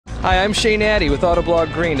Hi, I'm Shane Addy with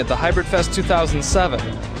Autoblog Green at the Hybrid Fest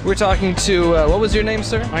 2007. We're talking to, what was your name,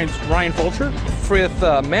 sir? My name's Ryan Fulcher. With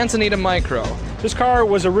Manzanita Micro. This car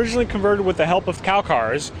was originally converted with the help of Cow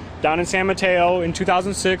Cars down in San Mateo in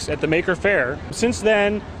 2006 at the Maker Fair. Since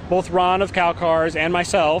then, both Ron of Cow Cars and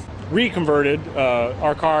myself reconverted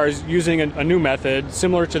our cars using a new method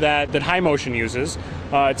similar to that High Motion uses.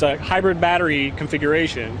 It's a hybrid battery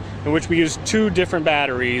configuration in which we use two different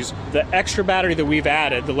batteries. The extra battery that we've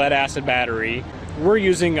added, the lead acid battery, we're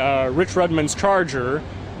using Rich Rudman's charger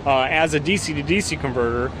as a DC to DC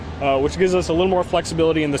converter, which gives us a little more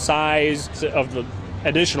flexibility in the size of the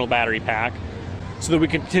additional battery pack, so that we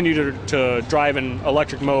continue to drive in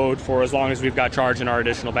electric mode for as long as we've got charge in our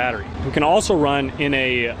additional battery. We can also run in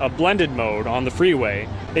a blended mode on the freeway.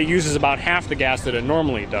 It uses about half the gas that it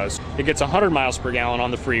normally does. It gets 100 miles per gallon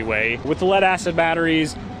on the freeway. With the lead acid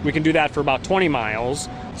batteries, we can do that for about 20 miles.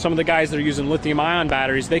 Some of the guys that are using lithium-ion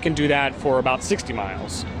batteries, they can do that for about 60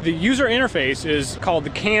 miles. The user interface is called the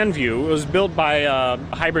CAN View. It was built by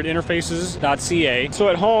hybridinterfaces.ca. So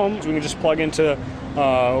at home, we can just plug into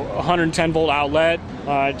 110 volt outlet.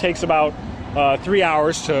 It takes about 3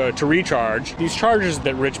 hours to recharge. These chargers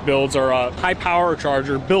that Rich builds are a high power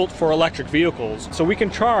charger built for electric vehicles. So we can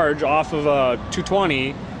charge off of a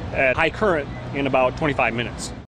 220 at high current in about 25 minutes.